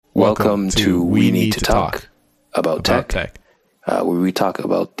Welcome to We Need to Talk about tech, where we talk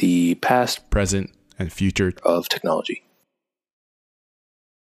about the past, present, and future of technology.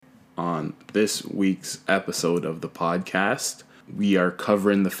 On this week's episode of the podcast, we are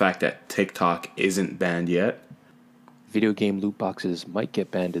covering the fact that TikTok isn't banned yet. Video game loot boxes might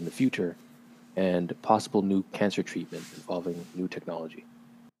get banned in the future, and possible new cancer treatment involving new technology.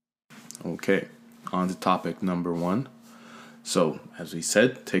 Okay, on to topic number one. So, as we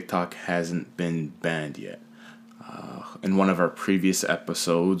said, TikTok hasn't been banned yet. In one of our previous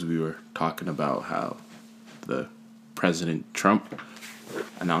episodes, we were talking about how the President Trump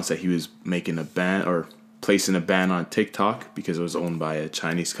announced that he was making a ban or placing a ban on TikTok because it was owned by a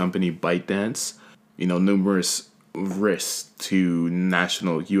Chinese company, ByteDance. Numerous risks to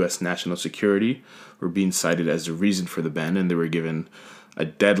U.S. national security were being cited as the reason for the ban, and they were given a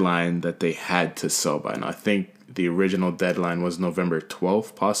deadline that they had to sell by. Now, I think the original deadline was November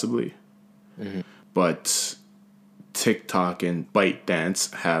 12th, possibly. Mm-hmm. But TikTok and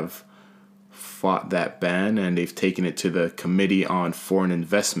ByteDance have fought that ban, and they've taken it to the Committee on Foreign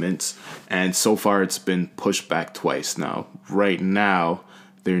Investments, and so far it's been pushed back twice now. Right now,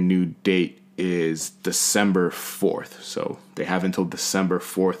 their new date is December 4th, so they have until December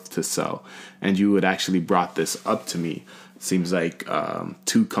 4th to sell. And you had actually brought this up to me. It seems like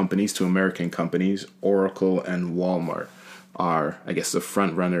two American companies, Oracle and Walmart, are, I guess, the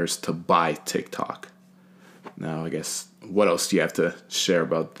front runners to buy TikTok. Now, I guess, what else do you have to share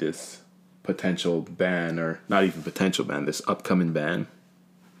about this potential ban, or not even potential ban, this upcoming ban?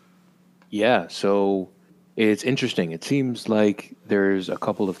 Yeah, so it's interesting. It seems like there's a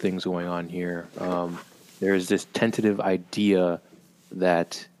couple of things going on here. There's this tentative idea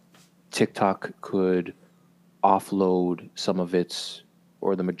that TikTok could offload some of its,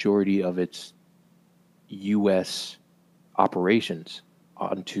 or the majority of its, U.S. operations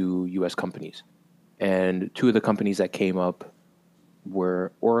onto U.S. companies. And two of the companies that came up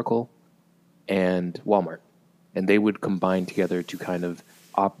were Oracle and Walmart. And they would combine together to kind of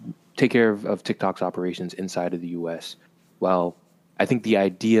take care of TikTok's operations inside of the U.S. Well, I think the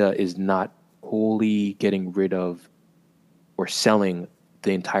idea is not wholly getting rid of or selling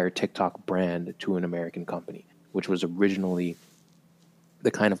the entire TikTok brand to an American company, which was originally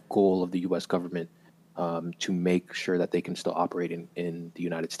the kind of goal of the U.S. government, to make sure that they can still operate in the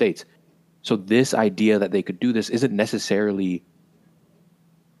United States. So this idea that they could do this isn't necessarily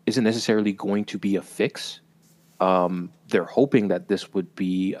going to be a fix. They're hoping that this would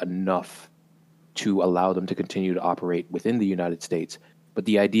be enough to allow them to continue to operate within the United States. But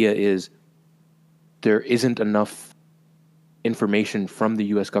the idea is there isn't enough information from the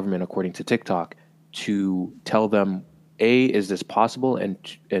U.S. government, according to TikTok, to tell them, A, is this possible?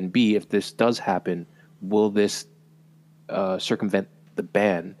 And B, if this does happen, will this circumvent the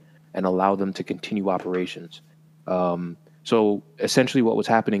ban and allow them to continue operations? So essentially what was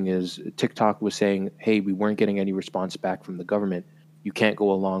happening is TikTok was saying, hey, we weren't getting any response back from the government. You can't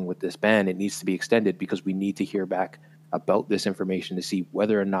go along with this ban. It needs to be extended because we need to hear back about this information to see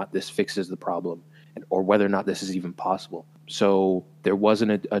whether or not this fixes the problem, or whether or not this is even possible. So there was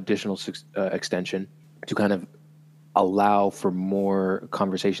an additional extension to kind of allow for more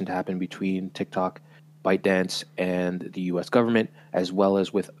conversation to happen between TikTok, ByteDance, and the U.S. government, as well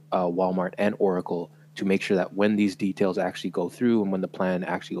as with Walmart and Oracle, to make sure that when these details actually go through and when the plan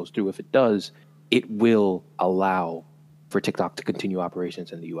actually goes through, if it does, it will allow for TikTok to continue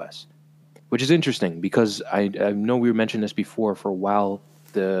operations in the U.S., which is interesting because I know we mentioned this before. For a while,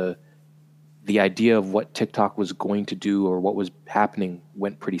 the idea of what TikTok was going to do or what was happening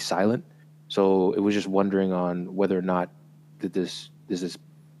went pretty silent. So it was just wondering on whether or not does this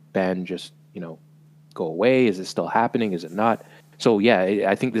ban just, go away? Is it still happening? Is it not? So yeah,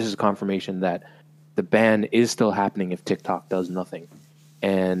 I think this is confirmation that the ban is still happening if TikTok does nothing.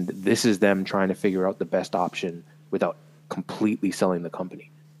 And this is them trying to figure out the best option without completely selling the company,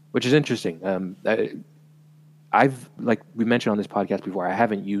 which is interesting. I've, like we mentioned on this podcast before, I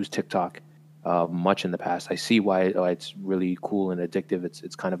haven't used TikTok much in the past. I see why it's really cool and addictive.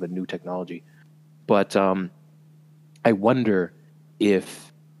 It's kind of a new technology. But I wonder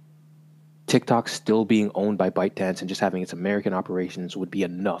if TikTok still being owned by ByteDance and just having its American operations would be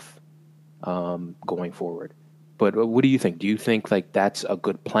enough going forward. But what do you think? Do you think like that's a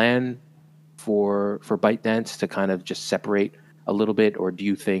good plan for ByteDance to kind of just separate a little bit, or do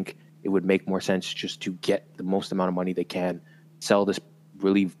you think it would make more sense just to get the most amount of money they can, sell this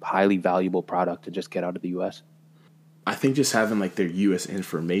really highly valuable product, and just get out of the U.S.? I think just having like their U.S.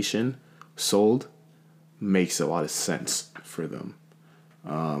 information sold makes a lot of sense for them.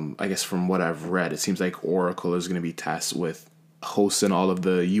 I guess from what I've read, it seems like Oracle is going to be tasked with hosting all of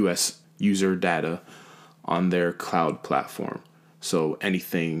the US user data on their cloud platform. So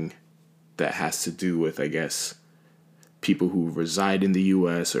anything that has to do with, I guess, people who reside in the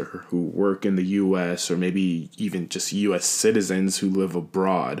US or who work in the US, or maybe even just US citizens who live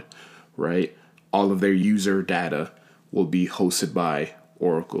abroad, right? All of their user data will be hosted by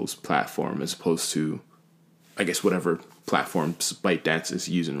Oracle's platform as opposed to, I guess, whatever platforms ByteDance is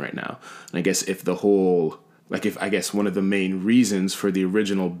using right now. And I guess if I guess one of the main reasons for the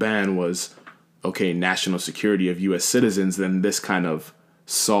original ban was, okay, national security of US citizens, then this kind of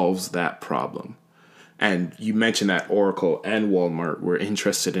solves that problem. And you mentioned that Oracle and Walmart were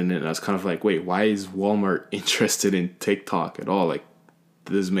interested in it. And I was kind of like, wait, why is Walmart interested in TikTok at all? Like,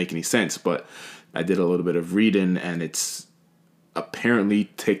 this doesn't make any sense. But I did a little bit of reading, and it's apparently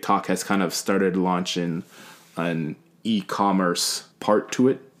TikTok has kind of started launching an e-commerce part to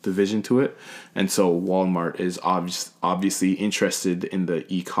it, division to it. And so Walmart is obviously interested in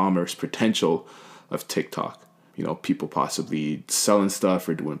the e-commerce potential of TikTok. You know, people possibly selling stuff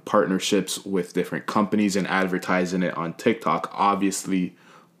or doing partnerships with different companies and advertising it on TikTok. Obviously,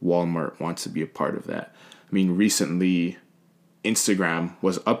 Walmart wants to be a part of that. I mean, recently, Instagram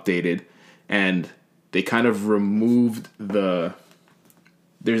was updated and they kind of removed there's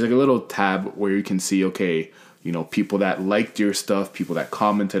like a little tab where you can see, okay, you know, people that liked your stuff, people that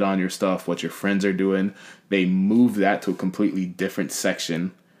commented on your stuff, what your friends are doing. They moved that to a completely different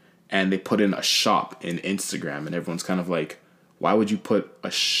section. And they put in a shop in Instagram, and everyone's kind of like, why would you put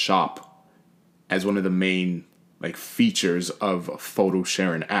a shop as one of the main like features of a photo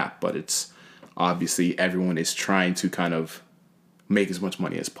sharing app? But it's obviously everyone is trying to kind of make as much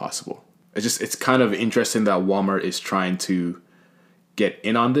money as possible. It's kind of interesting that Walmart is trying to get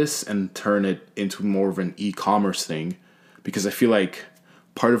in on this and turn it into more of an e-commerce thing, because I feel like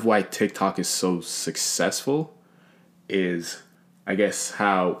part of why TikTok is so successful is, I guess,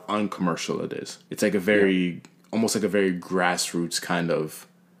 how uncommercial it is. It's like almost like a very grassroots kind of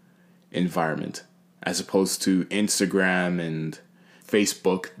environment, as opposed to Instagram and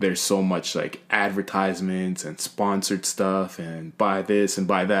Facebook. There's so much like advertisements and sponsored stuff and buy this and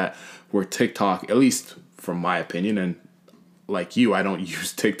buy that, where TikTok, at least from my opinion, and like you, I don't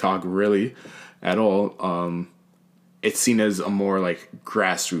use TikTok really at all. It's seen as a more like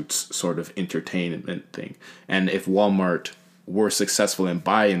grassroots sort of entertainment thing. And if Walmart were successful in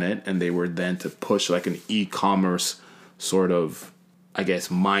buying it and they were then to push like an e-commerce sort of, I guess,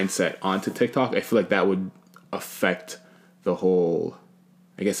 mindset onto TikTok, I feel like that would affect the whole,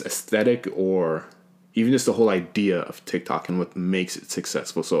 I guess, aesthetic or even just the whole idea of TikTok and what makes it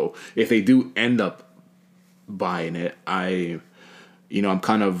successful. So if they do end up buying it, I'm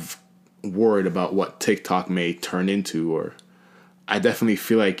kind of worried about what TikTok may turn into, or I definitely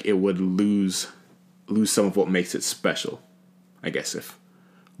feel like it would lose some of what makes it special. I guess if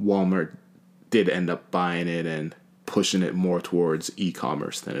Walmart did end up buying it and pushing it more towards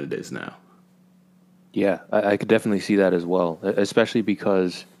e-commerce than it is now. Yeah, I could definitely see that as well, especially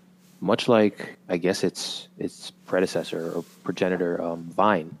because much like, I guess its predecessor or progenitor,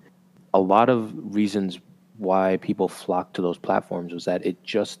 Vine, a lot of reasons why people flocked to those platforms was that it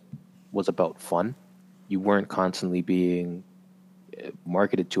just was about fun. You weren't constantly being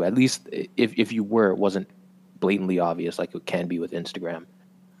marketed to, at least if you were, it wasn't blatantly obvious like it can be with Instagram.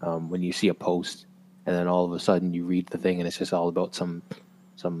 When you see a post and then all of a sudden you read the thing and it's just all about some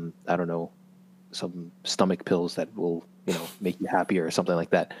I don't know, some stomach pills that will, make you happier or something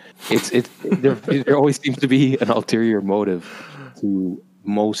like that. There always seems to be an ulterior motive to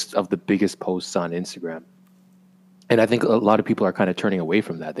most of the biggest posts on Instagram. And I think a lot of people are kind of turning away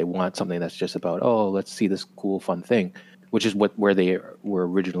from that. They want something that's just about, oh, let's see this cool, fun thing, which is where they were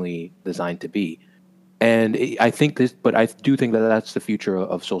originally designed to be. And I do think that that's the future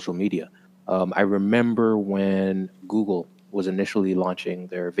of social media. I remember when Google was initially launching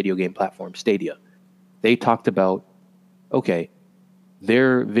their video game platform, Stadia. They talked about, okay,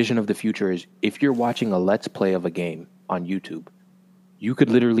 their vision of the future is if you're watching a let's play of a game on YouTube, you could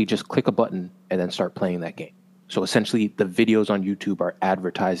literally just click a button and then start playing that game. So essentially, the videos on YouTube are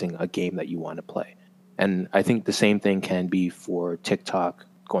advertising a game that you want to play. And I think the same thing can be for TikTok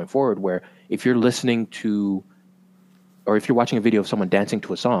going forward, where if you're listening to, or if you're watching a video of someone dancing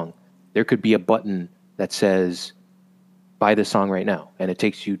to a song, there could be a button that says, buy this song right now. And it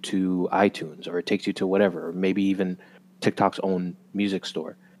takes you to iTunes, or it takes you to whatever, or maybe even TikTok's own music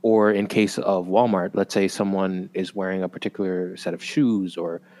store. Or in case of Walmart, let's say someone is wearing a particular set of shoes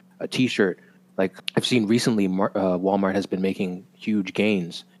or a t-shirt. Like I've seen recently, Walmart has been making huge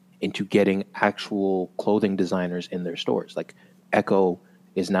gains into getting actual clothing designers in their stores. Like Echo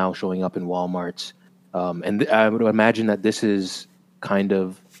is now showing up in Walmart's. I would imagine that this is kind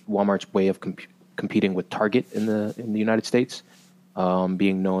of Walmart's way of competing with Target in the United States,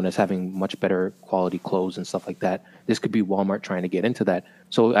 being known as having much better quality clothes and stuff like that. This could be Walmart trying to get into that.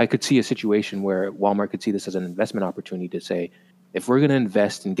 So I could see a situation where Walmart could see this as an investment opportunity to say, if we're going to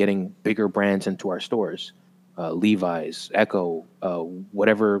invest in getting bigger brands into our stores, Levi's, Echo,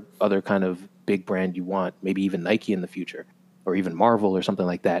 whatever other kind of big brand you want, maybe even Nike in the future, or even Marvel or something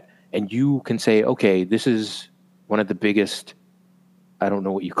like that, and you can say, okay, this is one of the biggest, I don't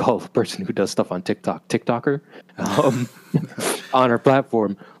know what you call the person who does stuff on TikTok, TikToker, on our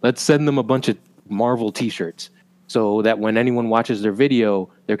platform. Let's send them a bunch of Marvel T-shirts so that when anyone watches their video,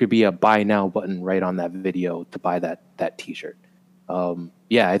 there could be a buy now button right on that video to buy that T-shirt.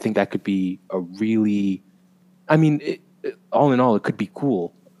 Yeah, I think that could be a really, I mean, all in all, it could be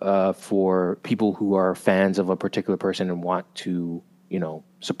cool for people who are fans of a particular person and want to,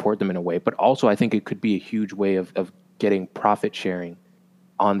 support them in a way. But also, I think it could be a huge way of getting profit sharing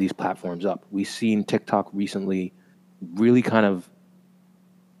on these platforms up. We've seen TikTok recently really kind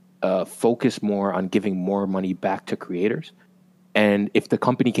of focus more on giving more money back to creators. And if the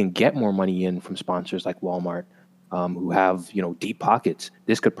company can get more money in from sponsors like Walmart, who have deep pockets,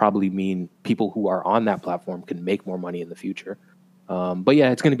 this could probably mean people who are on that platform can make more money in the future. But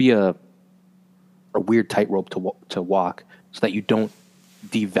yeah, it's going to be a weird tightrope to walk so that you don't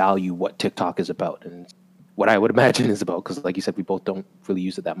devalue what TikTok is about and what I would imagine is about. Because like you said, we both don't really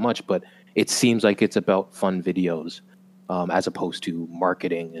use it that much, but it seems like it's about fun videos as opposed to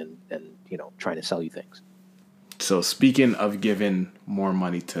marketing and trying to sell you things. So speaking of giving more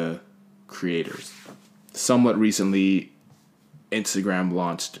money to creators, somewhat recently, Instagram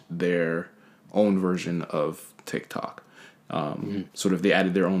launched their own version of TikTok. Sort of they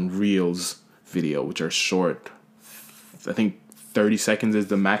added their own Reels video, which are short. I think 30 seconds is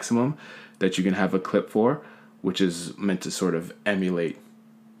the maximum that you can have a clip for, which is meant to sort of emulate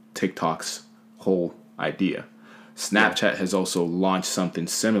TikTok's whole idea. Snapchat has also launched something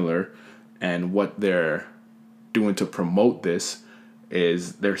similar, and what they're doing to promote this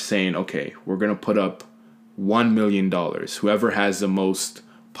is they're saying, okay, we're going to put up $1 million. Whoever has the most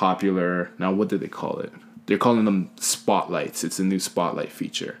popular, now what do they call it? They're calling them spotlights. It's a new spotlight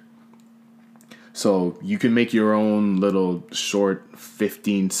feature. So you can make your own little short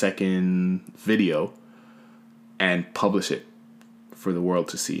 15-second video and publish it for the world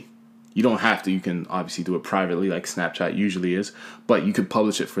to see. You don't have to. You can obviously do it privately like Snapchat usually is, but you could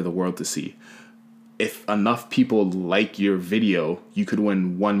publish it for the world to see. If enough people like your video, you could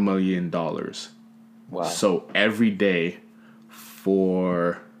win $1 million. Wow. So every day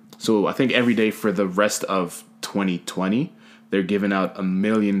I think every day for the rest of 2020, they're giving out $1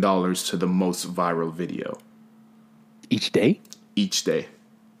 million to the most viral video. Each day? Each day.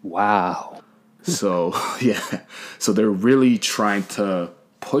 Wow. So, yeah. So they're really trying to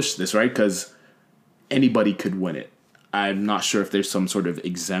push this, right? Because anybody could win it. I'm not sure if there's some sort of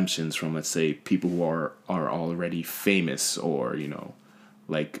exemptions from, let's say, people who are already famous or,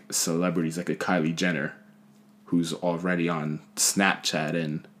 like celebrities like a Kylie Jenner who's already on Snapchat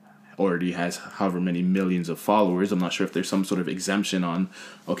and already has however many millions of followers. I'm not sure if there's some sort of exemption on,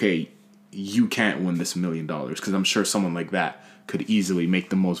 okay, you can't win this $1 million, because I'm sure someone like that could easily make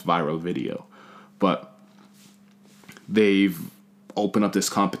the most viral video. But they've opened up this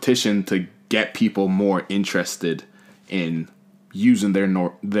competition to get people more interested in using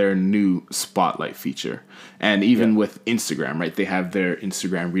their new spotlight feature. And even with Instagram, right? They have their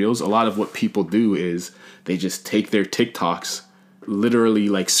Instagram Reels. A lot of what people do is they just take their TikToks, literally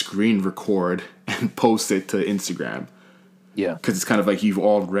like screen record and post it to Instagram. Yeah. Because it's kind of like you've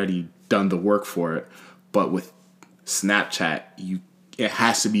already done the work for it. But with Snapchat, it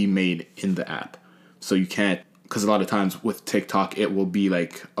has to be made in the app. So you can't, because a lot of times with TikTok, it will be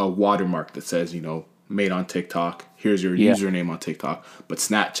like a watermark that says, made on TikTok. Here's your username on TikTok. But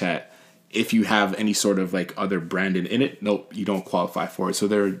Snapchat, if you have any sort of like other branding in it, nope, you don't qualify for it. So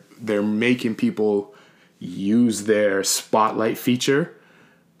they're making people use their spotlight feature.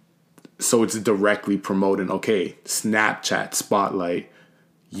 So it's directly promoting, okay, Snapchat spotlight,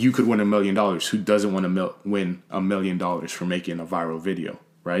 you could win $1 million. Who doesn't want to win $1 million for making a viral video,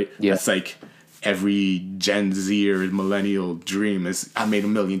 right? Yeah. It's like every Gen Z or millennial dream is, I made $1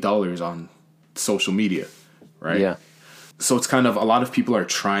 million on social media, right? Yeah. So it's kind of, a lot of people are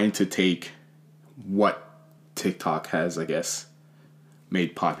trying to take what TikTok has, I guess,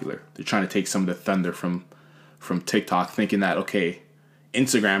 made popular. They're trying to take some of the thunder from TikTok, thinking that, okay,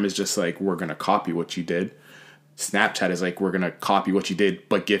 Instagram is just like, we're going to copy what you did. Snapchat is like, we're going to copy what you did,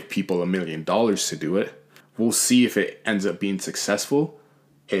 but give people $1 million to do it. We'll see if it ends up being successful.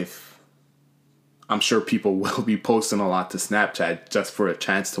 If I'm sure people will be posting a lot to Snapchat just for a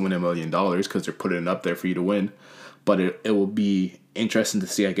chance to win $1 million because they're putting it up there for you to win. But it will be interesting to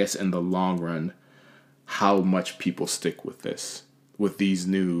see, I guess, in the long run, how much people stick with this, with these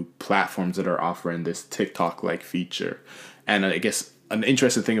new platforms that are offering this TikTok-like feature. And I guess an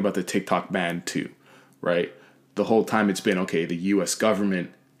interesting thing about the TikTok ban too, right? The whole time it's been, okay, the US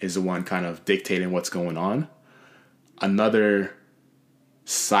government is the one kind of dictating what's going on. Another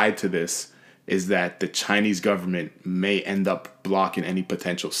side to this is that the Chinese government may end up blocking any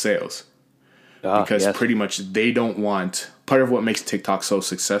potential sales. Because yes. pretty much they don't want, part of what makes TikTok so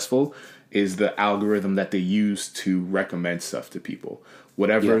successful is the algorithm that they use to recommend stuff to people.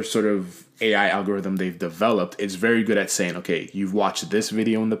 Whatever sort of AI algorithm they've developed, it's very good at saying, okay, you've watched this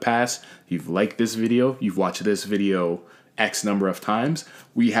video in the past, you've liked this video, you've watched this video X number of times.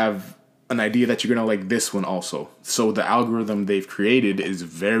 We have an idea that you're going to like this one also. So the algorithm they've created is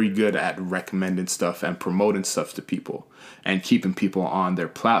very good at recommending stuff and promoting stuff to people and keeping people on their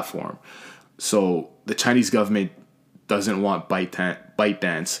platform. So the Chinese government doesn't want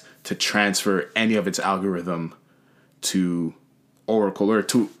ByteDance to transfer any of its algorithm to Oracle or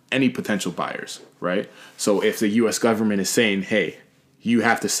to any potential buyers, right? So if the US government is saying, hey, you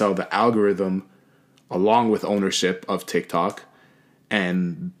have to sell the algorithm along with ownership of TikTok,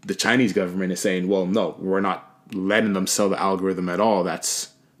 and the Chinese government is saying, well, no, we're not letting them sell the algorithm at all.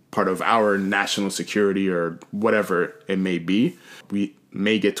 That's part of our national security or whatever it may be. We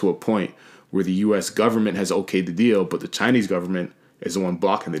may get to a point where the US government has okayed the deal, but the Chinese government is the one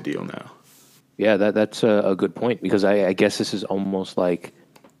blocking the deal now. Yeah, that's a good point, because I guess this is almost like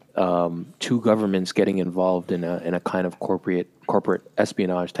two governments getting involved in a kind of corporate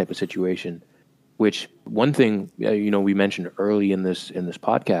espionage type of situation. Which one thing we mentioned early in this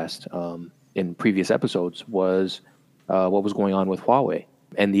podcast in previous episodes was what was going on with Huawei,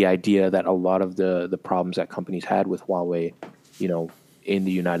 and the idea that a lot of the problems that companies had with Huawei, in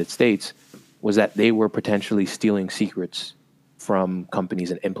the United States, was that they were potentially stealing secrets from companies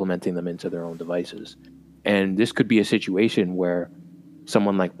and implementing them into their own devices. And this could be a situation where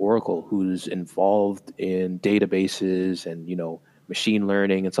someone like Oracle, who's involved in databases and, machine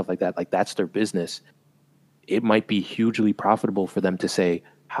learning and stuff like that's their business. It might be hugely profitable for them to say,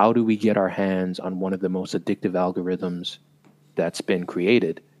 how do we get our hands on one of the most addictive algorithms that's been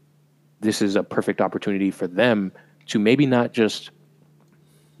created? This is a perfect opportunity for them to maybe not just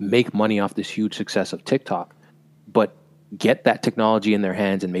make money off this huge success of TikTok, but get that technology in their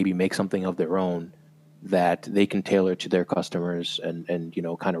hands and maybe make something of their own that they can tailor to their customers and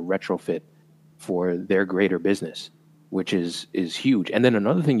kind of retrofit for their greater business, which is huge. And then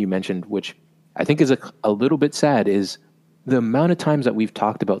another thing you mentioned, which I think is a little bit sad, is the amount of times that we've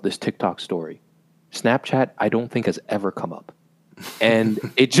talked about this TikTok story. Snapchat, I don't think has ever come up. And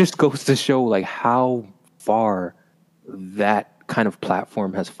it just goes to show like how far that kind of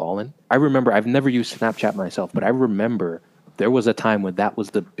platform has fallen. I remember, I've never used Snapchat myself, but I remember there was a time when that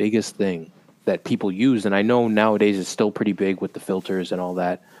was the biggest thing that people used. And I know nowadays it's still pretty big with the filters and all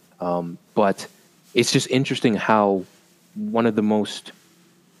that. But it's just interesting how one of the most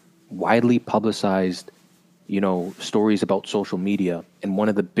widely publicized, stories about social media and one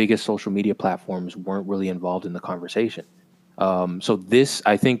of the biggest social media platforms weren't really involved in the conversation. So this,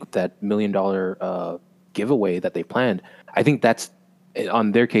 I think that $1 million giveaway that they planned, I think that's,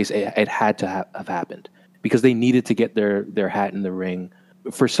 on their case, it had to have happened because they needed to get their hat in the ring.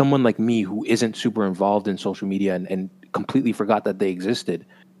 For someone like me who isn't super involved in social media and completely forgot that they existed,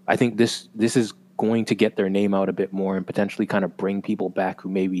 I think this is going to get their name out a bit more and potentially kind of bring people back who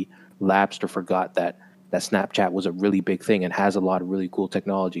maybe lapsed or forgot that Snapchat was a really big thing and has a lot of really cool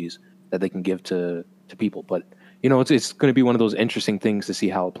technologies that they can give to people. But, it's going to be one of those interesting things to see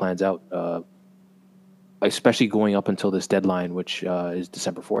how it plans out, especially going up until this deadline, which is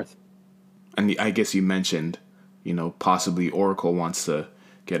December 4th. And I guess you mentioned, possibly Oracle wants to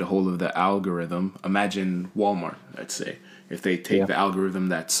get a hold of the algorithm. Imagine Walmart, let's say, if they take the algorithm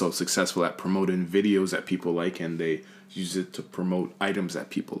that's so successful at promoting videos that people like and they use it to promote items that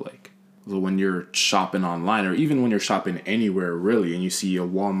people like. So when you're shopping online, or even when you're shopping anywhere really, and you see a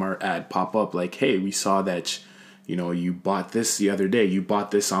Walmart ad pop up like, hey, we saw that, you bought this the other day, you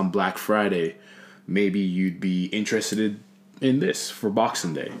bought this on Black Friday, maybe you'd be interested in this for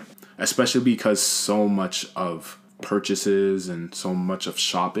Boxing Day. Especially because so much of purchases and so much of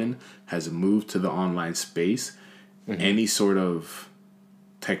shopping has moved to the online space. Mm-hmm. Any sort of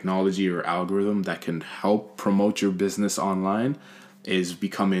technology or algorithm that can help promote your business online is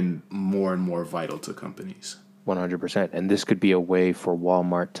becoming more and more vital to companies. 100%. And this could be a way for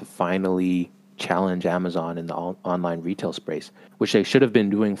Walmart to finally challenge Amazon in the online retail space, which they should have been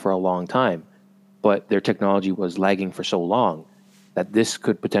doing for a long time. but their technology was lagging for so long that this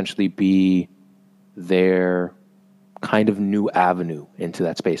could potentially be their kind of new avenue into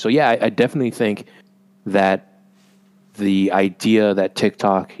that space. So yeah, I definitely think that the idea that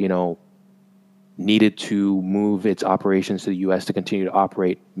TikTok, needed to move its operations to the US to continue to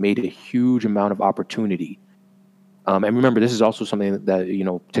operate made a huge amount of opportunity. And remember, this is also something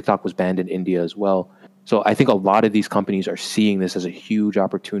that, TikTok was banned in India as well. So I think a lot of these companies are seeing this as a huge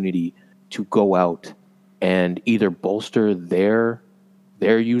opportunity to go out and either bolster their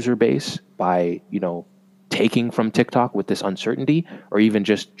user base by, taking from TikTok with this uncertainty, or even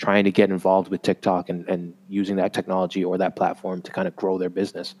just trying to get involved with TikTok and using that technology or that platform to kind of grow their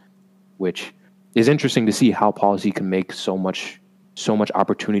business, which is interesting to see how policy can make so much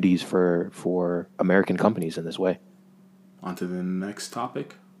opportunities for American companies in this way. On to the next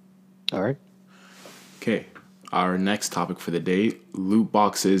topic. All right. Okay. Our next topic for the day, loot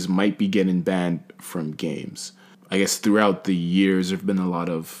boxes might be getting banned from games. I guess throughout the years, there's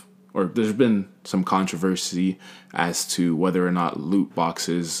been some controversy as to whether or not loot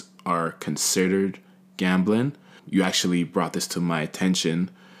boxes are considered gambling. You actually brought this to my attention.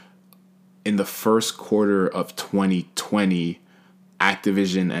 In the first quarter of 2020,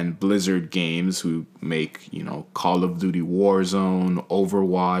 Activision and Blizzard Games, who make, Call of Duty Warzone,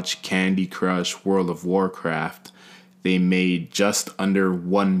 Overwatch, Candy Crush, World of Warcraft, they made just under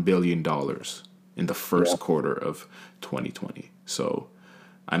 $1 billion in the first quarter of 2020. So,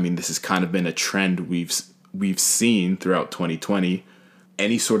 this has kind of been a trend we've seen throughout 2020.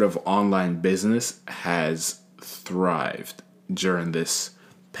 Any sort of online business has thrived during this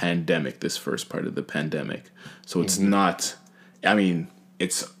pandemic, this first part of the pandemic. So it's not,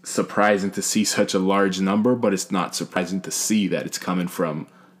 it's surprising to see such a large number, but it's not surprising to see that it's coming from,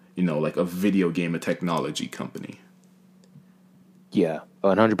 like a video game, a technology company. Yeah,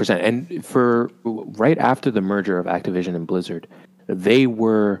 100%. And for right after the merger of Activision and Blizzard, they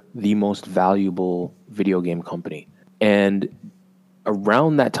were the most valuable video game company. And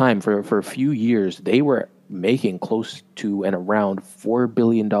around that time, for a few years, they were making close to and around $4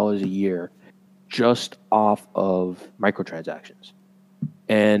 billion a year just off of microtransactions.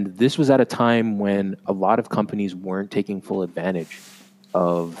 And this was at a time when a lot of companies weren't taking full advantage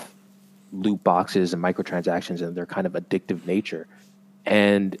of loot boxes and microtransactions and their kind of addictive nature.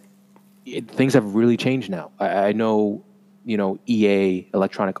 And things have really changed now. I know, EA,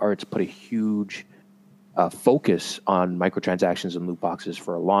 Electronic Arts, put a huge focus on microtransactions and loot boxes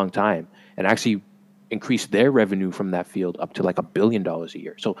for a long time, and actually increased their revenue from that field up to like $1 billion a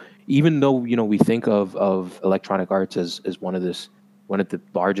year. So even though, we think of Electronic Arts as one of the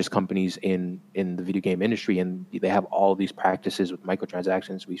largest companies in the video game industry, and they have all of these practices with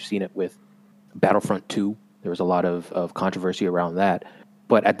microtransactions. We've seen it with Battlefront 2. There was a lot of controversy around that.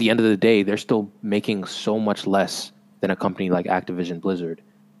 But at the end of the day, they're still making so much less than a company like Activision Blizzard.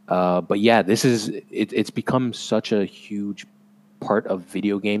 But yeah, it's become such a huge part of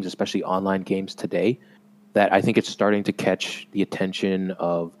video games, especially online games today, that I think it's starting to catch the attention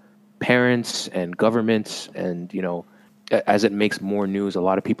of parents and governments. And, as it makes more news, a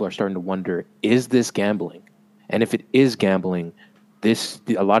lot of people are starting to wonder, is this gambling? And if it is gambling,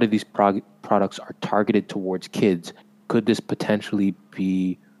 a lot of these products are targeted towards kids. Could this potentially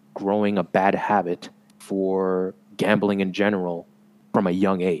be growing a bad habit for gambling in general from a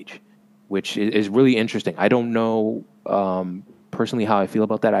young age, which is really interesting. I don't know personally how I feel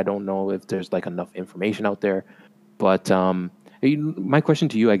about that. I don't know if there's like enough information out there, but my question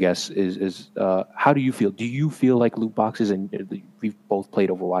to you, I guess, is how do you feel? Do you feel like loot boxes, and we've both played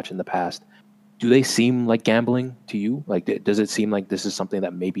Overwatch in the past, do they seem like gambling to you? Like, does it seem like this is something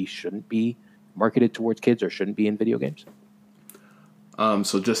that maybe shouldn't be marketed towards kids or shouldn't be in video games?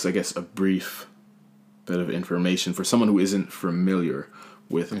 So just, I guess, a brief bit of information for someone who isn't familiar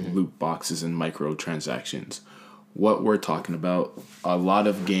with loot boxes and microtransactions. What we're talking about, a lot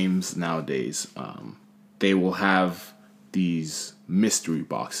of games nowadays, they will have these mystery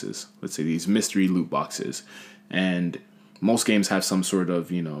boxes, let's say these mystery loot boxes. And most games have some sort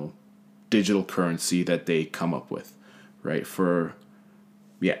of, digital currency that they come up with, right?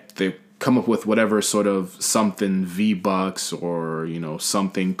 They come up with whatever sort of something V-Bucks or,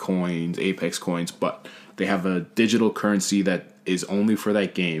 something coins, Apex coins, but they have a digital currency that is only for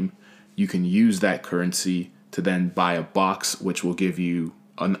that game. You can use that currency to then buy a box, which will give you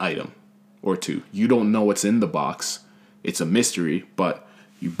an item or two. You don't know what's in the box. It's a mystery, but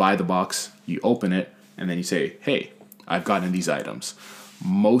you buy the box, you open it, and then you say, hey, I've gotten these items.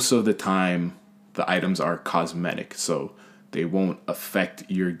 Most of the time, the items are cosmetic, so they won't affect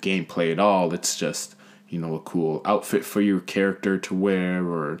your gameplay at all. It's just, a cool outfit for your character to wear,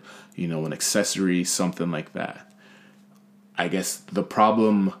 or, an accessory, something like that. I guess the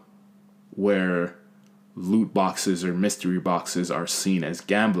problem where loot boxes or mystery boxes are seen as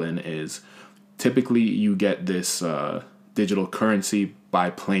gambling is typically you get this digital currency by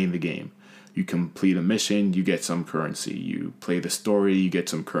playing the game. You complete a mission, you get some currency. You play the story, you get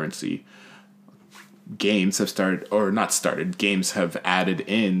some currency. Games have started, or not started, games have added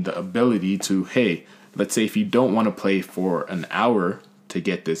in the ability to, hey, let's say if you don't want to play for an hour to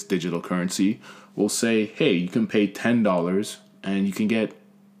get this digital currency, we'll say, hey, you can pay $10 and you can get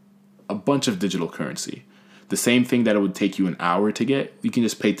a bunch of digital currency. The same thing that it would take you an hour to get, you can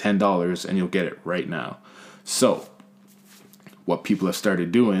just pay $10 and you'll get it right now. So, what people have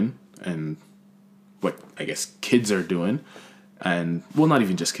started doing, and what I guess kids are doing, and well, not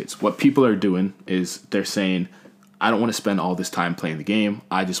even just kids, what people are doing is they're saying, I don't want to spend all this time playing the game.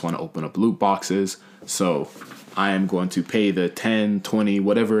 I just want to open up loot boxes. So I am going to pay the 10, 20,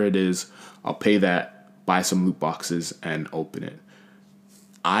 whatever it is. I'll pay that, buy some loot boxes, and open it.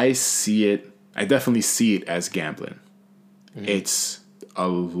 I definitely see it as gambling. Mm-hmm. It's a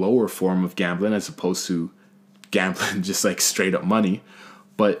lower form of gambling as opposed to gambling just like straight up money,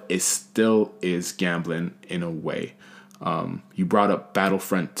 but it still is gambling in a way. You brought up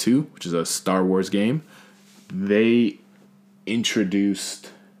Battlefront 2, which is a Star Wars game. They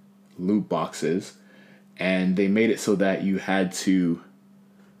introduced loot boxes, and they made it so that you had to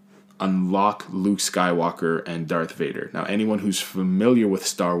unlock Luke Skywalker and Darth Vader. Now, anyone who's familiar with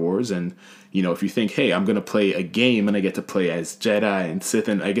Star Wars, and if you think, hey, I'm going to play a game and I get to play as Jedi and Sith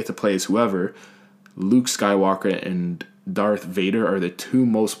and I get to play as whoever, Luke Skywalker and Darth Vader are the two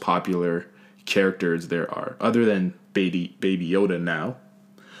most popular characters there are, other than Baby Yoda now.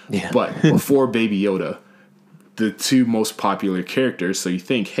 Yeah. But before Baby Yoda, the two most popular characters. So you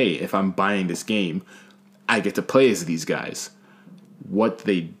think, hey, if I'm buying this game, I get to play as these guys. What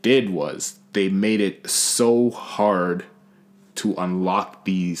they did was they made it so hard to unlock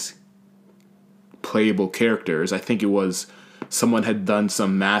these playable characters. I think it was someone had done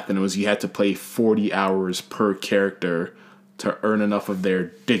some math, and it was you had to play 40 hours per character to earn enough of their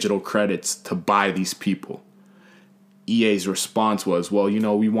digital credits to buy these people. EA's response was, well,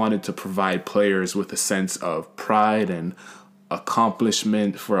 we wanted to provide players with a sense of pride and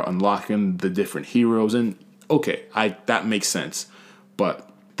accomplishment for unlocking the different heroes. And okay, that makes sense. But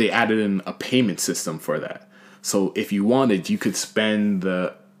they added in a payment system for that. So if you wanted, you could spend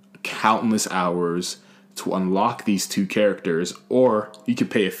the countless hours to unlock these two characters, or you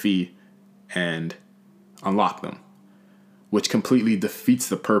could pay a fee and unlock them, which completely defeats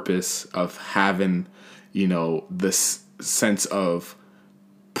the purpose of having this sense of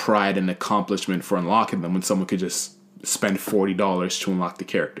pride and accomplishment for unlocking them when someone could just spend $40 to unlock the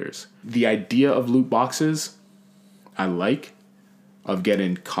characters. The idea of loot boxes, I like, of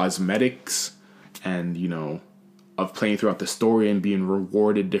getting cosmetics and, of playing throughout the story and being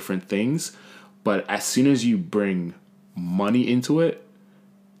rewarded different things. But as soon as you bring money into it,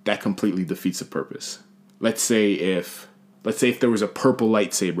 that completely defeats the purpose. Let's say if there was a purple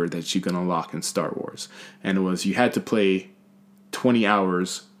lightsaber that you can unlock in Star Wars, and it was you had to play 20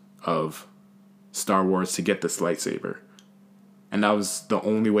 hours of Star Wars to get this lightsaber, and that was the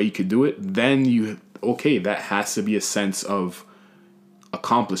only way you could do it, then that has to be a sense of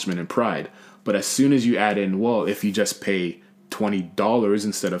accomplishment and pride. But as soon as you add in, well, if you just pay $20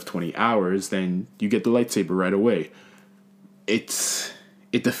 instead of 20 hours, then you get the lightsaber right away. It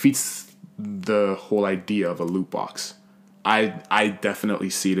defeats the whole idea of a loot box. I definitely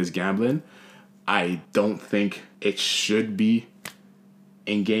see it as gambling. I don't think it should be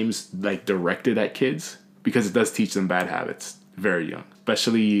in games like directed at kids, because it does teach them bad habits very young.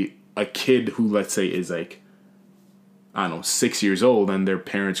 Especially a kid who, let's say, is 6 years old, and their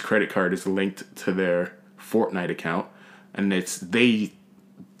parents' credit card is linked to their Fortnite account, and they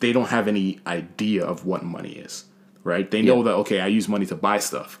don't have any idea of what money is, right? They know that, okay, I use money to buy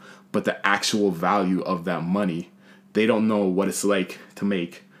stuff, but the actual value of that money, they don't know what it's like to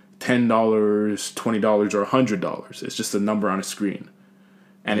make $10, $20, or $100. It's just a number on a screen.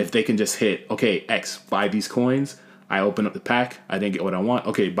 And if they can just hit, okay, X, buy these coins, I open up the pack, I didn't get what I want,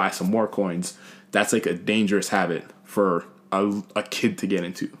 okay, buy some more coins. That's a dangerous habit for a kid to get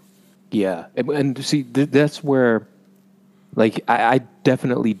into. Yeah, and see, that's where, I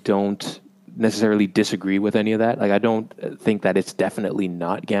definitely don't necessarily disagree with any of that. I don't think that it's definitely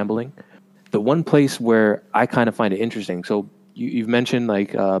not gambling. The one place where I kind of find it interesting, so you've mentioned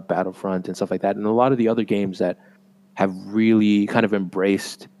Battlefront and stuff like that, and a lot of the other games that have really kind of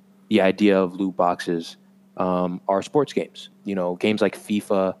embraced the idea of loot boxes are sports games. Games like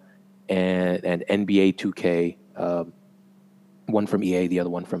FIFA and NBA 2K, one from EA, the other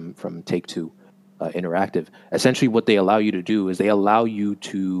one from Take-Two Interactive. Essentially, what they allow you to do is they allow you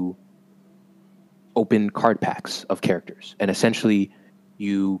to open card packs of characters, and essentially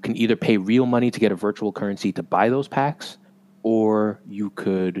you can either pay real money to get a virtual currency to buy those packs, or you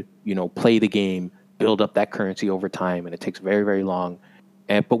could, play the game, build up that currency over time, and it takes very, very long.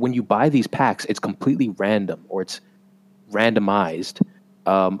 But when you buy these packs, it's completely random, or it's randomized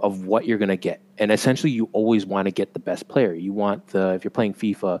of what you're going to get. And essentially, you always want to get the best player. You want if you're playing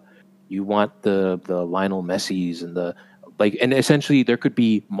FIFA, you want the Lionel Messi's and and essentially there could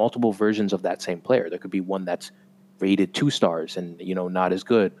be multiple versions of that same player. There could be one that's rated 2 stars and not as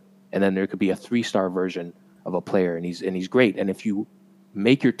good, and then there could be a 3-star version of a player, and he's great. And if you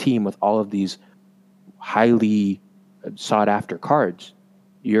make your team with all of these highly sought after cards,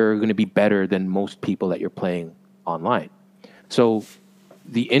 you're going to be better than most people that you're playing online. So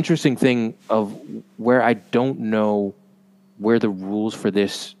the interesting thing of where I don't know where the rules for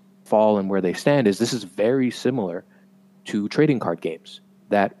this fall and where they stand is this is very similar to trading card games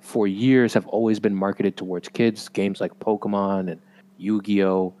that for years have always been marketed towards kids, games like Pokemon and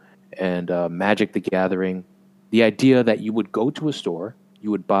Yu-Gi-Oh! And Magic the Gathering. The idea that you would go to a store,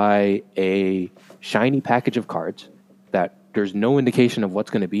 you would buy a shiny package of cards that there's no indication of what's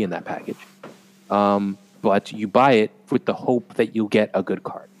going to be in that package. But you buy it with the hope that you'll get a good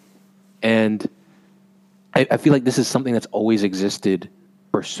card. And I feel like this is something that's always existed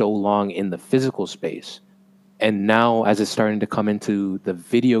for so long in the physical space. And now as it's starting to come into the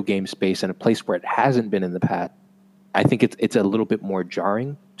video game space and a place where it hasn't been in the past, I think it's a little bit more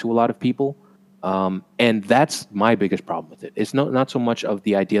jarring to a lot of people. And that's my biggest problem with it. It's not so much of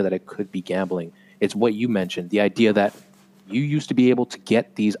the idea that it could be gambling. It's what you mentioned, the idea that you used to be able to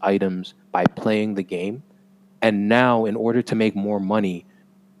get these items by playing the game. And now, in order to make more money,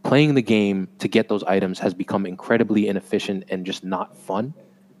 playing the game to get those items has become incredibly inefficient and just not fun,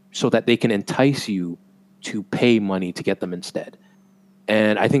 so that they can entice you to pay money to get them instead.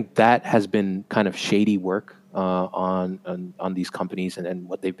 And I think that has been kind of shady work on these companies and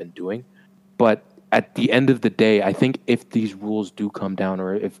what they've been doing. But at the end of the day, I think if these rules do come down,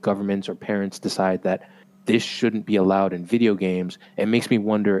 or if governments or parents decide that this shouldn't be allowed in video games, it makes me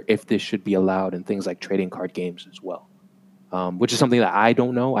wonder if this should be allowed in things like trading card games as well, which is something that I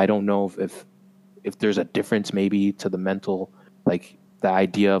don't know. I don't know if there's a difference maybe to the mental, like the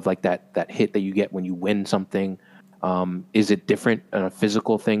idea of like that hit that you get when you win something. Is it different on a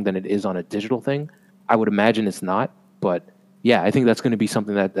physical thing than it is on a digital thing? I would imagine it's not. But yeah, I think that's going to be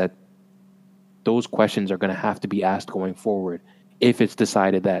something that those questions are going to have to be asked going forward if it's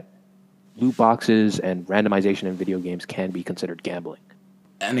decided that loot boxes and randomization in video games can be considered gambling.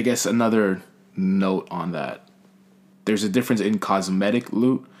 And I guess another note on that, there's a difference in cosmetic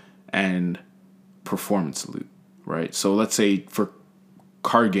loot and performance loot, right? So let's say for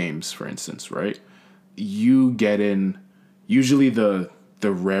card games, for instance, right? You get in usually the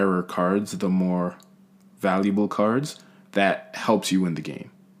rarer cards, the more valuable cards that helps you win the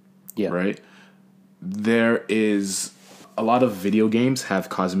game. Yeah. Right? There is a lot of video games have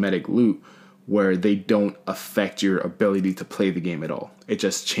cosmetic loot where they don't affect your ability to play the game at all. It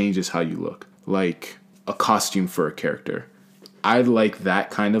just changes how you look. Like a costume for a character. I like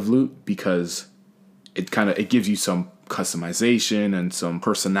that kind of loot because it gives you some customization and some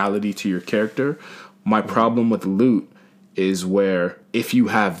personality to your character. My problem with loot is where if you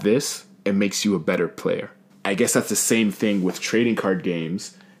have this, it makes you a better player. I guess that's the same thing with trading card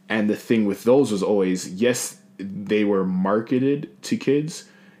games. And the thing with those was always, yes, they were marketed to kids,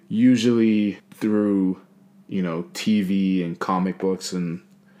 usually through, TV and comic books and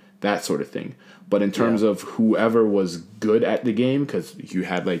that sort of thing. But in terms of whoever was good at the game, because you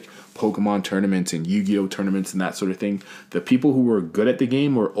had like Pokemon tournaments and Yu-Gi-Oh tournaments and that sort of thing, the people who were good at the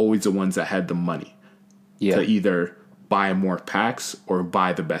game were always the ones that had the money to either buy more packs or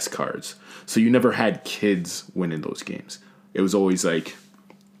buy the best cards. So you never had kids winning those games. It was always like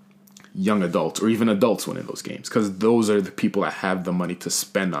young adults or even adults winning those games, because those are the people that have the money to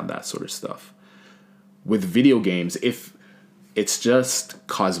spend on that sort of stuff. With video games, if it's just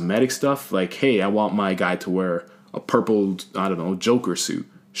cosmetic stuff, like, hey, I want my guy to wear a purple, I don't know, Joker suit.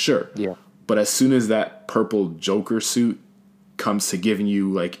 Sure. Yeah. But as soon as that purple Joker suit comes to giving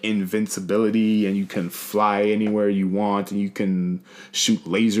you like invincibility and you can fly anywhere you want and you can shoot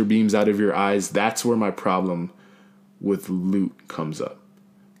laser beams out of your eyes, that's where my problem with loot comes up.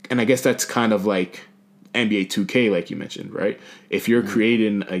 And I guess that's kind of like NBA 2K, like you mentioned, right? If you're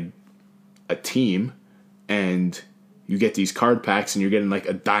creating a team and you get these card packs and you're getting like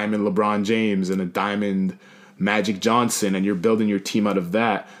a diamond LeBron James and a diamond Magic Johnson and you're building your team out of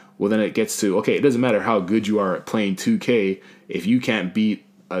that, well, then it gets to, okay, it doesn't matter how good you are at playing 2K. If you can't beat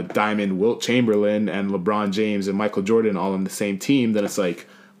a diamond Wilt Chamberlain and LeBron James and Michael Jordan all on the same team, then it's like,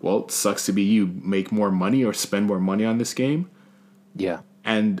 well, it sucks to be you. Make more money or spend more money on this game. Yeah.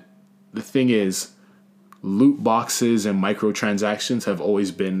 And the thing is, loot boxes and microtransactions have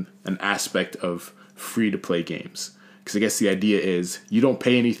always been an aspect of free-to-play games. Because I guess the idea is you don't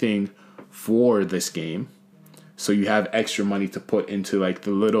pay anything for this game, so you have extra money to put into like the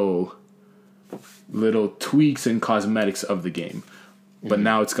little tweaks and cosmetics of the game. But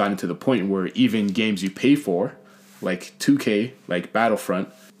now it's gotten to the point where even games you pay for, like 2K, like Battlefront,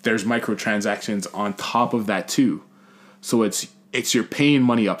 there's microtransactions on top of that too. So it's you're paying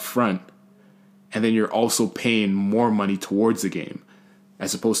money up front, and then you're also paying more money towards the game.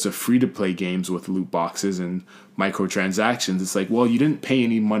 As opposed to free-to-play games with loot boxes and microtransactions, it's like, well, you didn't pay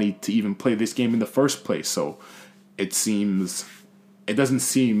any money to even play this game in the first place. So it doesn't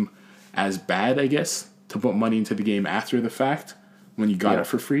seem as bad, I guess, to put money into the game after the fact when you got it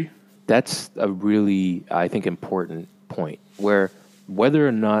for free. That's a really, I think, important point, where whether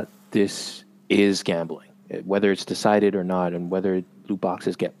or not this is gambling, whether it's decided or not, and whether loot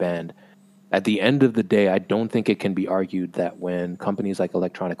boxes get banned, at the end of the day, I don't think it can be argued that when companies like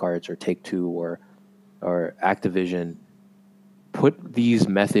Electronic Arts or Take-Two or Activision put these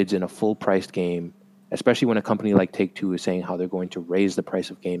methods in a full-priced game, especially when a company like Take-Two is saying how they're going to raise the price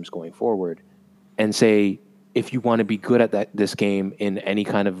of games going forward, and say, if you want to be good at this game in any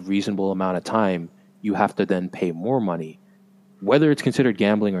kind of reasonable amount of time, you have to then pay more money. Whether it's considered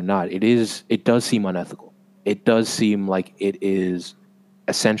gambling or not, it does seem unethical. It does seem like it is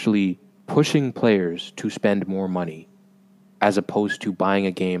essentially pushing players to spend more money as opposed to buying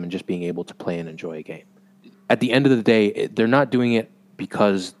a game and just being able to play and enjoy a game. At the end of the day, they're not doing it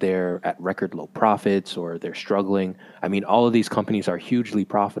because they're at record low profits or they're struggling. I mean, all of these companies are hugely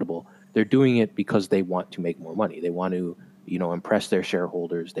profitable. They're doing it because they want to make more money. They want to, impress their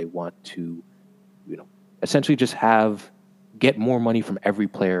shareholders. They want to, essentially just get more money from every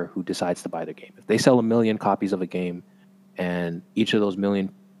player who decides to buy their game. If they sell 1 million copies of a game and each of those million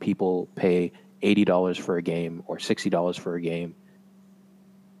people pay $80 for a game or $60 for a game,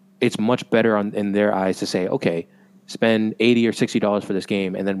 it's much better in their eyes to say, okay, spend $80 or $60 for this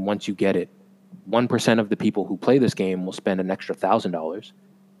game, and then once you get it, 1% of the people who play this game will spend an extra $1,000,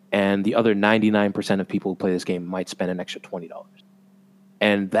 and the other 99% of people who play this game might spend an extra $20.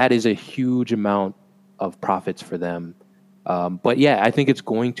 And that is a huge amount of profits for them. But yeah, I think it's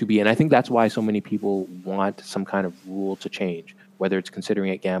going to be, and I think that's why so many people want some kind of rule to change, whether it's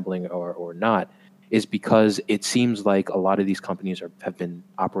considering it gambling or not, is because it seems like a lot of these companies have been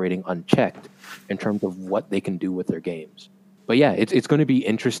operating unchecked in terms of what they can do with their games. But yeah, it's going to be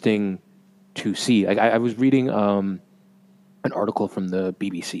interesting to see. Like I was reading an article from the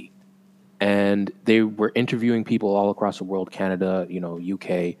BBC, and they were interviewing people all across the world, Canada,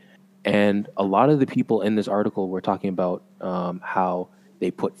 UK, and a lot of the people in this article were talking about how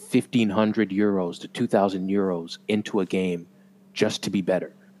they put 1,500 euros to 2,000 euros into a game just to be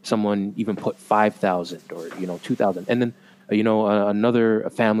better. Someone even put 5,000 or 2,000, and then another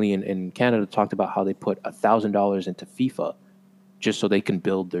family in Canada talked about how they put $1,000 into FIFA just so they can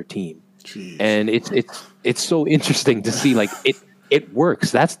build their team. Jeez. And it's so interesting to see, like, it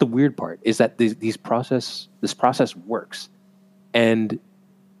works. That's the weird part, is that this process works, and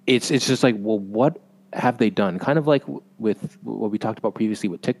it's just like, well, what have they done? Kind of like with what we talked about previously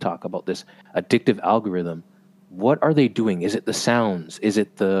with TikTok about this addictive algorithm. What are they doing? Is it the sounds? Is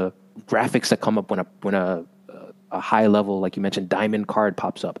it the graphics that come up when a high level, like you mentioned, diamond card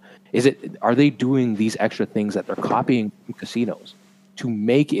pops up? Are they doing these extra things that they're copying from casinos to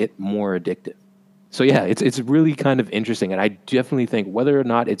make it more addictive? So yeah, it's really kind of interesting, and I definitely think, whether or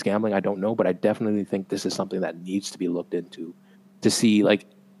not it's gambling, I don't know, but I definitely think this is something that needs to be looked into to see, like,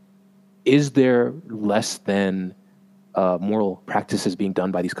 is there less than moral practices being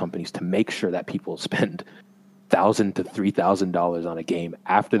done by these companies to make sure that people spend $1,000 to $3,000 on a game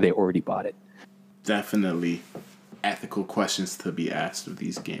after they already bought it? Definitely ethical questions to be asked of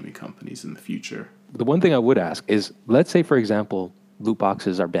these gaming companies in the future. The one thing I would ask is, let's say, for example, loot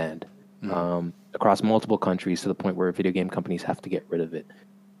boxes are banned across multiple countries to the point where video game companies have to get rid of it.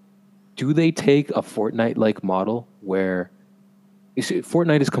 Do they take a Fortnite-like model where, you see,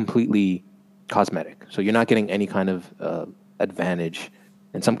 Fortnite is completely cosmetic, so you're not getting any kind of advantage.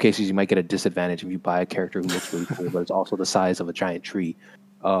 In some cases, you might get a disadvantage if you buy a character who looks really cool, but it's also the size of a giant tree.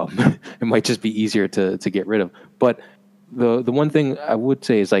 It might just be easier to get rid of. But the one thing I would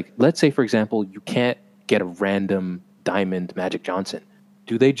say is, like, let's say, for example, you can't get a random diamond Magic Johnson.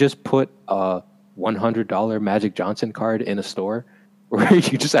 Do they just put a $100 Magic Johnson card in a store where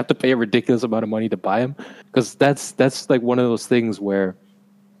you just have to pay a ridiculous amount of money to buy them, because that's like one of those things where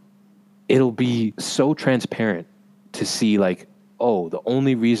it'll be so transparent to see like, oh, the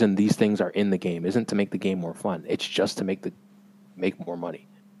only reason these things are in the game isn't to make the game more fun. It's just to make more money.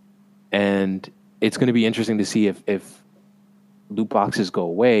 And it's going to be interesting to see if loot boxes go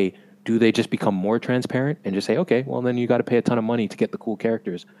away, do they just become more transparent and just say, okay, well, then you got to pay a ton of money to get the cool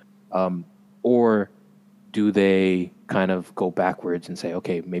characters? Or do they kind of go backwards and say,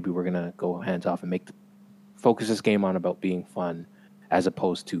 okay, maybe we're going to go hands off and focus this game on about being fun as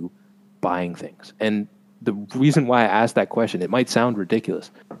opposed to buying things? And the reason why I asked that question, it might sound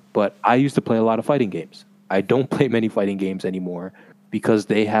ridiculous, but I used to play a lot of fighting games. I don't play many fighting games anymore because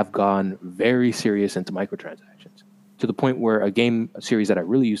they have gone very serious into microtransactions, to the point where a series that I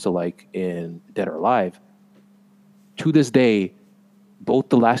really used to like in Dead or Alive, to this day, both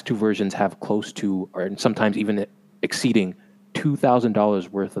the last two versions have close to, or sometimes even exceeding, $2,000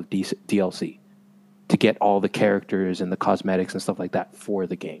 worth of DLC to get all the characters and the cosmetics and stuff like that for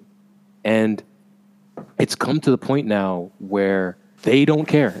the game. And it's come to the point now where they don't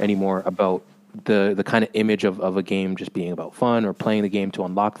care anymore about the kind of image of a game just being about fun or playing the game to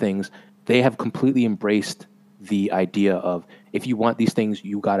unlock things. They have completely embraced the idea of, if you want these things,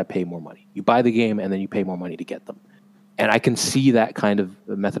 you got to pay more money. You buy the game and then you pay more money to get them. And I can see that kind of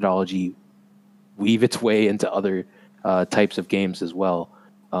methodology weave its way into other types of games as well.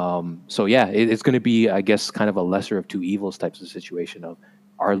 So yeah, it's going to be, I guess, kind of a lesser of two evils types of situation of,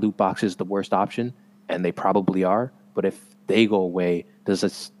 are loot boxes the worst option? And they probably are. But if they go away,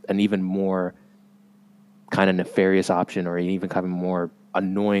 does an even more kind of nefarious option, or an even kind of more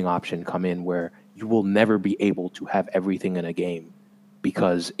annoying option come in, where you will never be able to have everything in a game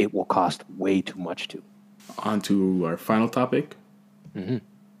because it will cost way too much to. On to our final topic. Mm-hmm.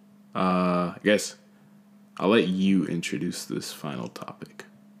 I guess I'll let you introduce this final topic.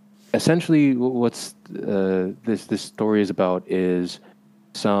 Essentially, what's this story is about is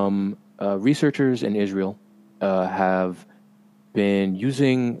some researchers in Israel have been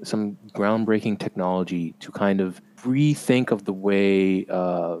using some groundbreaking technology to kind of rethink of the way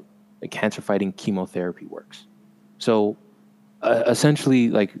cancer-fighting chemotherapy works. So essentially,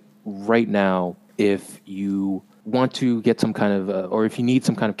 like right now, if you want to get some kind of, or if you need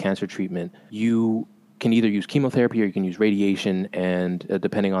some kind of cancer treatment, you can either use chemotherapy or you can use radiation, and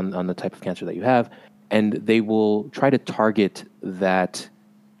depending on the type of cancer that you have, and they will try to target that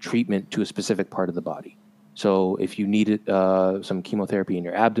treatment to a specific part of the body. So if you needed some chemotherapy in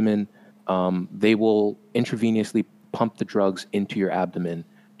your abdomen, they will intravenously pump the drugs into your abdomen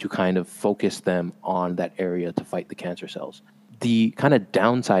to kind of focus them on that area to fight the cancer cells. The kind of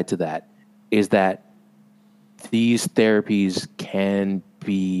downside to that is that these therapies can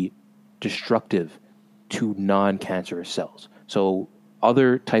be destructive to non-cancerous cells. So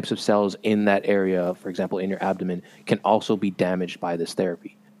other types of cells in that area, for example, in your abdomen, can also be damaged by this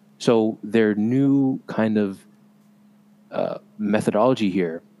therapy. So their new kind of methodology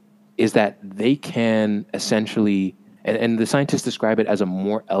here is that they can essentially, and the scientists describe it as a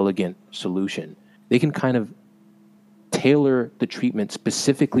more elegant solution, they can kind of tailor the treatment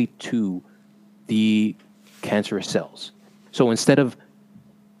specifically to the cancerous cells. So instead of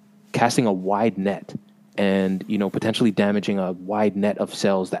casting a wide net and potentially damaging a wide net of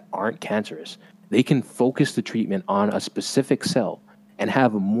cells that aren't cancerous, they can focus the treatment on a specific cell and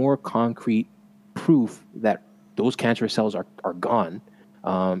have more concrete proof that those cancerous cells are gone,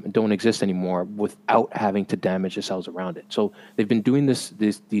 don't exist anymore, without having to damage the cells around it. So they've been doing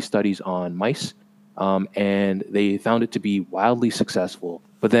these studies on mice, and they found it to be wildly successful.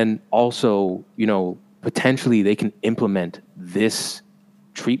 But then also, potentially they can implement this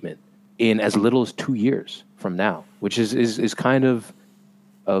treatment in as little as 2 years from now, which is kind of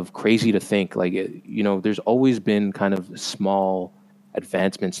crazy to think. Like, there's always been kind of small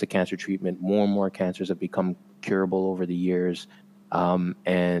advancements to cancer treatment. More and more cancers have become curable over the years,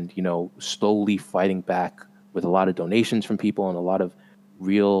 and slowly fighting back with a lot of donations from people and a lot of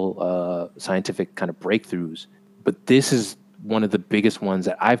real scientific kind of breakthroughs. But this is one of the biggest ones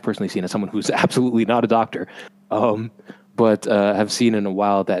that I've personally seen, as someone who's absolutely not a doctor, but have seen in a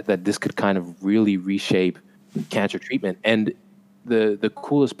while, that this could kind of really reshape cancer treatment. And the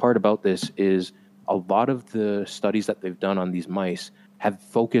coolest part about this is a lot of the studies that they've done on these mice have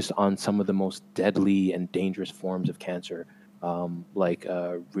focused on some of the most deadly and dangerous forms of cancer, like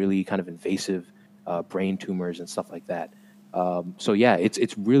really kind of invasive brain tumors and stuff like that. So yeah,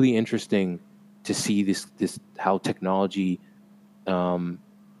 it's really interesting to see this how technology can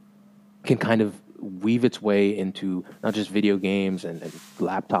kind of weave its way into not just video games and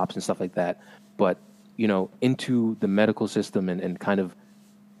laptops and stuff like that, but into the medical system and kind of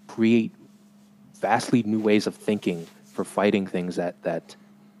create vastly new ways of thinking for fighting things that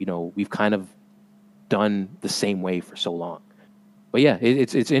we've kind of done the same way for so long. But yeah,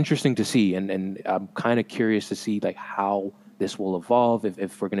 it's interesting to see, and I'm kind of curious to see like how this will evolve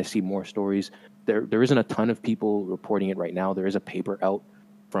if we're going to see more stories. There isn't a ton of people reporting it right now. There is a paper out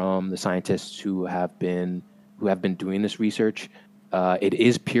from the scientists who have been doing this research. It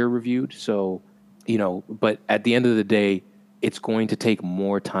is peer reviewed, so but at the end of the day, it's going to take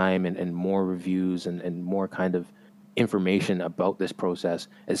more time and more reviews and more kind of information about this process,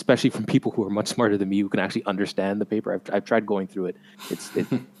 especially from people who are much smarter than me who can actually understand the paper. I've tried going through it. It's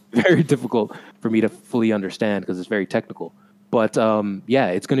very difficult for me to fully understand because it's very technical. But yeah,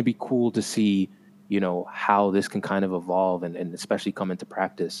 it's going to be cool to see, how this can kind of evolve and especially come into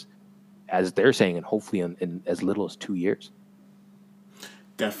practice, as they're saying, and hopefully in as little as 2 years.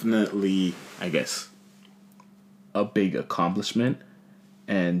 Definitely, I guess, a big accomplishment,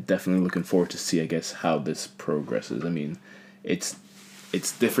 and definitely looking forward to see, I guess, how this progresses. I mean, it's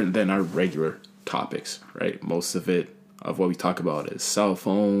different than our regular topics, right? Most of what we talk about is cell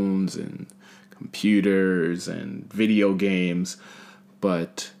phones and computers and video games,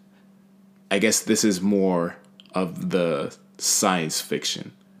 but I guess this is more of the science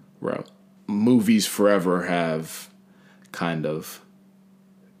fiction route. Movies forever have kind of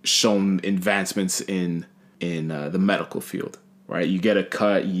shown advancements in the medical field, right? You get a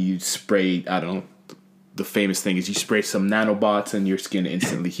cut, you spray, I don't know, the famous thing is you spray some nanobots and your skin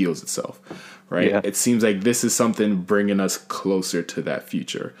instantly heals itself, right? Yeah. It seems like this is something bringing us closer to that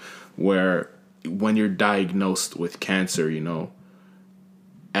future where when you're diagnosed with cancer,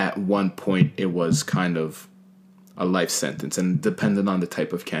 at one point it was kind of a life sentence, and depending on the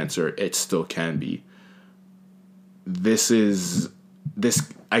type of cancer, it still can be. This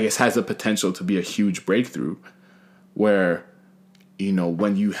I guess has the potential to be a huge breakthrough where,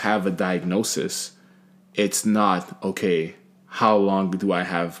 when you have a diagnosis, it's not, okay, how long do I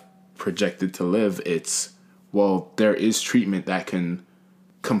have projected to live? It's, well, there is treatment that can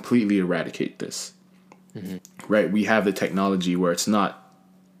completely eradicate this, right? We have the technology where it's not,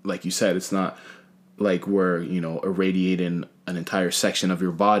 like you said, it's not like we're, irradiating an entire section of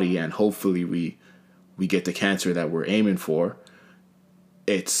your body and hopefully we get the cancer that we're aiming for.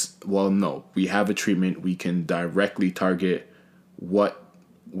 It's, well, no, we have a treatment. We can directly target what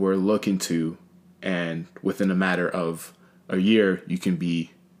we're looking to, and within a matter of a year, you can be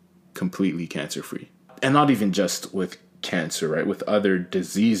completely cancer-free. And not even just with cancer, right? With other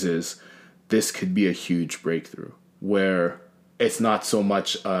diseases, this could be a huge breakthrough where it's not so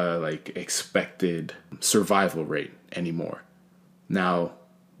much like expected survival rate anymore. Now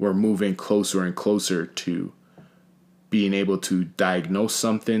we're moving closer and closer to being able to diagnose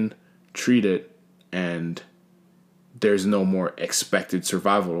something, treat it, and there's no more expected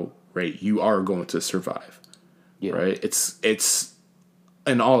survival rate. You are going to survive, Yeah. right? It's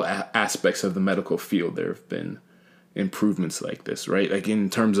in all aspects of the medical field, there have been improvements like this, right? Like in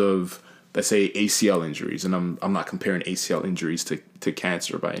terms of, let's say, ACL injuries, and I'm not comparing ACL injuries to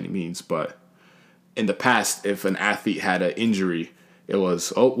cancer by any means, but in the past, if an athlete had an injury, it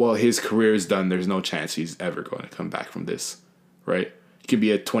was, oh, well, his career is done. There's no chance he's ever going to come back from this, right? You could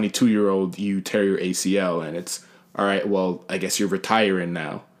be a 22-year-old, you tear your ACL, and it's, all right, well, I guess you're retiring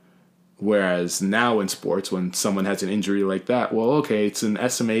now. Whereas now in sports, when someone has an injury like that, well, okay, it's an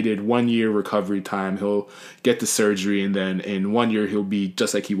estimated 1 year recovery time. He'll get the surgery, and then in 1 year, he'll be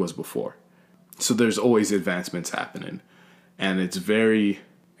just like he was before. So there's always advancements happening. And it's very,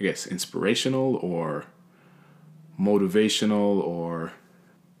 I guess, inspirational or motivational, or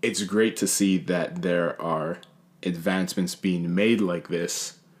it's great to see that there are advancements being made like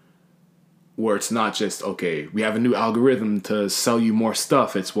this where it's not just, okay, we have a new algorithm to sell you more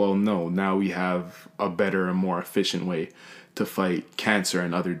stuff. It's, well, no, now we have a better and more efficient way to fight cancer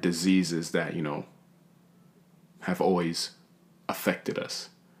and other diseases that, have always affected us.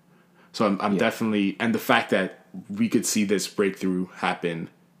 So I'm definitely, and the fact that we could see this breakthrough happen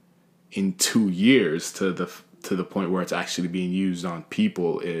in 2 years to the point where it's actually being used on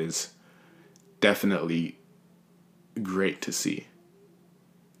people is definitely great to see.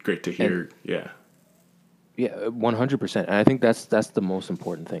 Great to hear. Yeah, 100%. And I think that's the most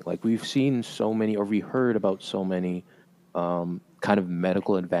important thing. Like we've seen so many, or we heard about so many kind of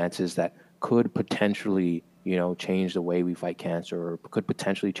medical advances that could potentially, change the way we fight cancer, or could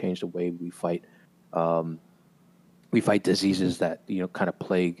potentially change the way we fight diseases that kind of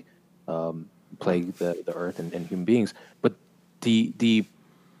plague the earth and human beings. But the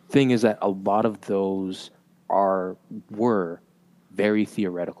thing is that a lot of those were very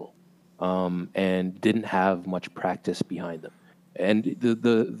theoretical. and didn't have much practice behind them. And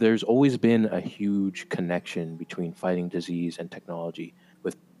there's always been a huge connection between fighting disease and technology,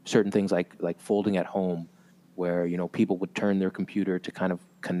 with certain things like folding at home, where people would turn their computer to kind of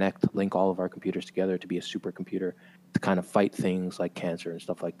link all of our computers together to be a supercomputer to kind of fight things like cancer and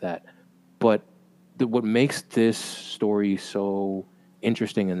stuff like that. But what makes this story so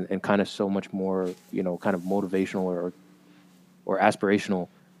interesting and kind of so much more kind of motivational or aspirational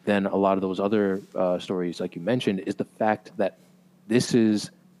than a lot of those other stories like you mentioned is the fact that this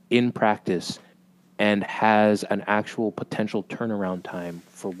is in practice and has an actual potential turnaround time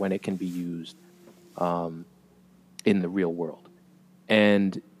for when it can be used in the real world.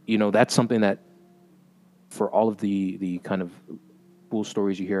 And that's something that, for all of the kind of cool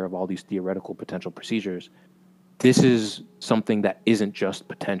stories you hear of all these theoretical potential procedures, this is something that isn't just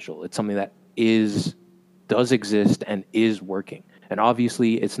potential. It's something that does exist and is working. And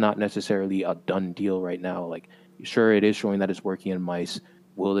obviously, it's not necessarily a done deal right now. Like, sure, it is showing that it's working in mice.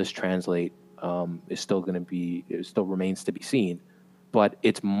 Will this translate? It still remains to be seen. But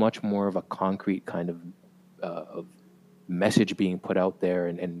it's much more of a concrete kind of message being put out there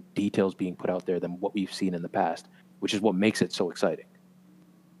and details being put out there than what we've seen in the past, which is what makes it so exciting.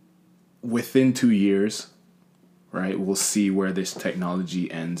 Within 2 years, right, we'll see where this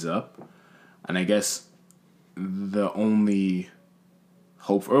technology ends up. And I guess the only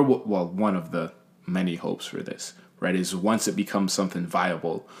hope, or well, one of the many hopes for this, right, is once it becomes something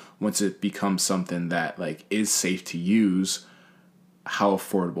viable, once it becomes something that like is safe to use, how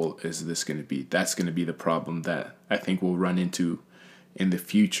affordable is this going to be? That's going to be the problem that I think we'll run into in the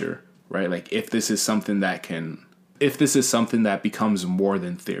future, right? Like if this is something that becomes more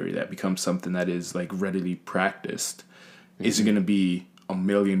than theory, that becomes something that is like readily practiced, is it going to be $1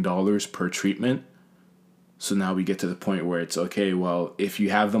 million per treatment? So now we get to the point where it's okay, well, if you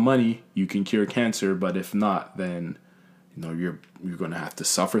have the money, you can cure cancer, but if not, then you're going to have to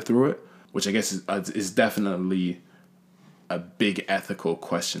suffer through it, which I guess is definitely a big ethical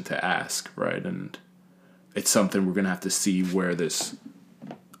question to ask, right? And it's something we're going to have to see where this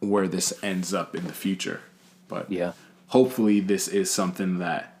ends up in the future. But yeah, hopefully this is something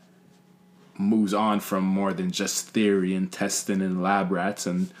that moves on from more than just theory and testing in lab rats,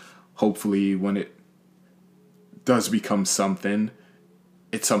 and hopefully when it does become something,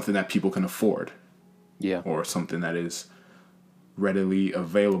 it's something that people can afford. Yeah. Or something that is readily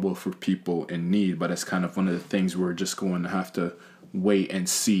available for people in need. But it's kind of one of the things we're just going to have to wait and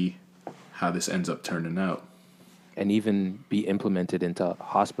see how this ends up turning out. And even be implemented into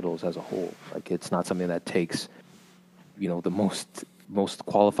hospitals as a whole. Like, it's not something that takes, the most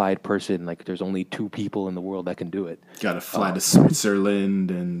qualified person. Like, there's only 2 people in the world that can do it. Got to fly to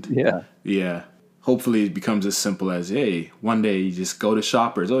Switzerland and yeah. Hopefully it becomes as simple as, hey, one day you just go to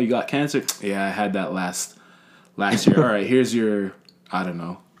Shoppers. Oh, you got cancer? Yeah, I had that last year. All right, here's your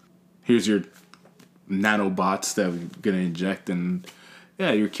nanobots that we're going to inject, and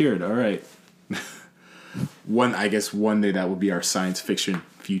yeah, you're cured. All right. One day that would be our science fiction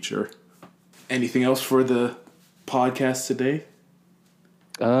future. Anything else for the podcast today?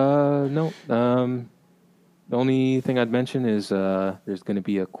 No. The only thing I'd mention is there's going to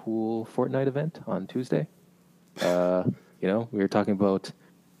be a cool Fortnite event on Tuesday. We were talking about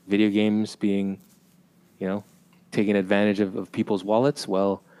video games being, taking advantage of people's wallets.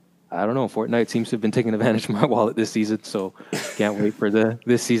 Well, I don't know. Fortnite seems to have been taking advantage of my wallet this season, so can't wait for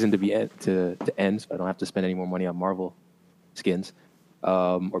this season to end, so I don't have to spend any more money on Marvel skins,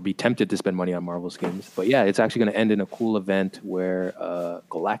 or be tempted to spend money on Marvel skins. But yeah, it's actually going to end in a cool event where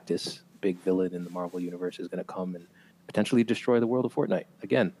Galactus, big villain in the Marvel universe, is going to come and potentially destroy the world of Fortnite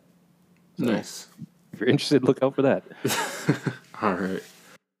again. So, nice. If you're interested, look out for that. All right.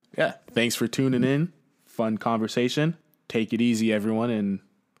 Yeah. Thanks for tuning in. Fun conversation. Take it easy, everyone, in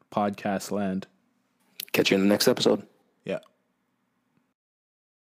podcast land. Catch you in the next episode. Yeah.